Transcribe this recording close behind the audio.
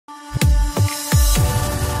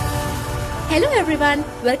Hello everyone,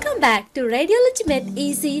 welcome back to Radiology Made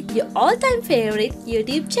Easy, your all-time favorite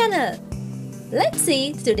YouTube channel. Let's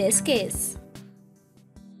see today's case.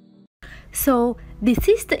 So, this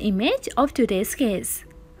is the image of today's case.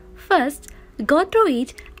 First, go through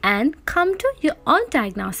it and come to your own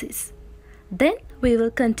diagnosis. Then, we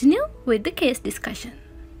will continue with the case discussion.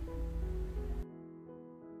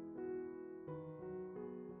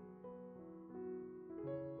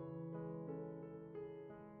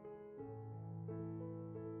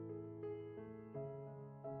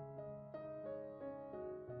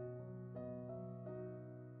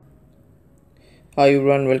 Hi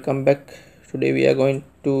everyone, welcome back. Today we are going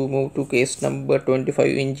to move to case number 25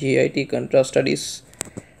 in GIT contrast studies.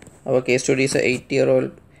 Our case study is a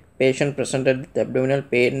 8-year-old patient presented with abdominal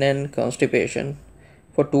pain and constipation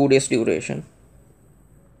for 2 days duration.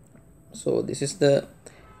 So this is the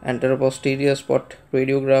anteroposterior spot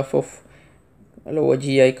radiograph of lower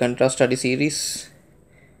GI contrast study series.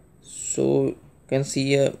 So you can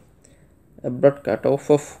see a abrupt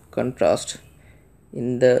cutoff of contrast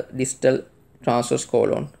in the distal transverse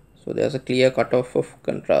colon. So there's a clear cutoff of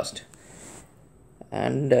contrast,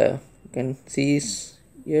 and you can see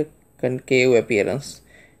a concave appearance.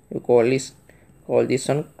 You call this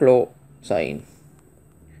one claw sign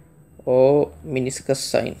or meniscus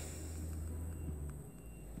sign.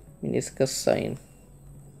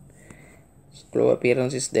 Claw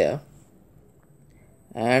appearance is there,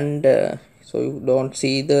 and so you don't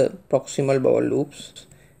see the proximal bowel loops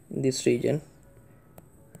in this region.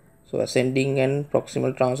 So ascending and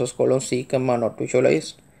proximal transverse colon cecum are not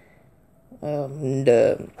visualized, and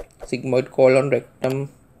sigmoid colon, rectum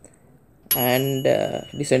and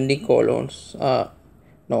descending colons are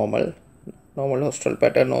normal rostral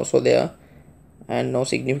pattern also there, and no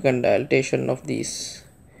significant dilatation of these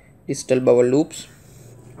distal bowel loops.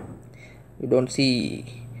 You don't see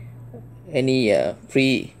any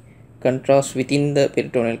free contrast within the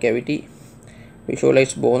peritoneal cavity.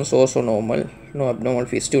 Visualized bones also normal, no abnormal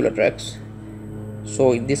fistular tracts.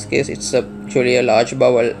 So in this case it's actually a large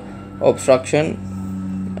bowel obstruction,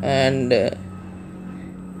 and the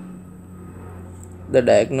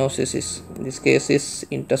diagnosis is, in this case, is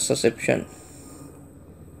intersusception.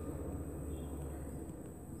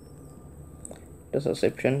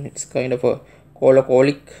 It's kind of a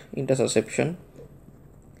colocolic intersusception,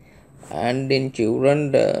 and in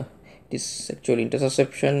children this actually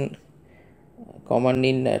intersusception common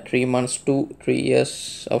in 3 months to 3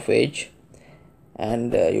 years of age,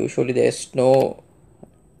 and usually there is no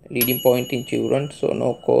leading point in children, so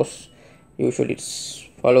no cause. Usually it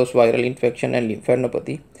follows viral infection and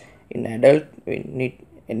lymphadenopathy. In adult, when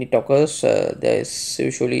it occurs, there is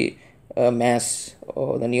usually a mass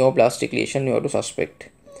or the neoplastic lesion you have to suspect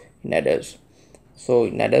in adults. So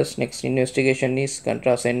in adults, next investigation is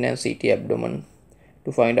contrast N and CT abdomen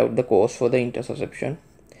to find out the cause for the intersusception.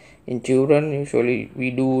 In children, usually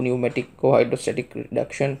we do pneumatic or hydrostatic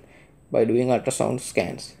reduction by doing ultrasound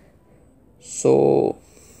scans. So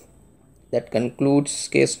that concludes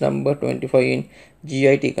case number 25 in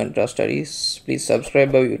GIT contrast studies. Please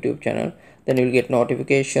subscribe our YouTube channel, then you will get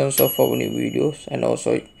notifications of our new videos, and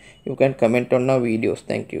also you can comment on our videos.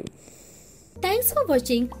 Thank you. Thanks for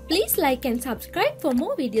watching. Please like and subscribe for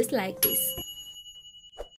more videos like this.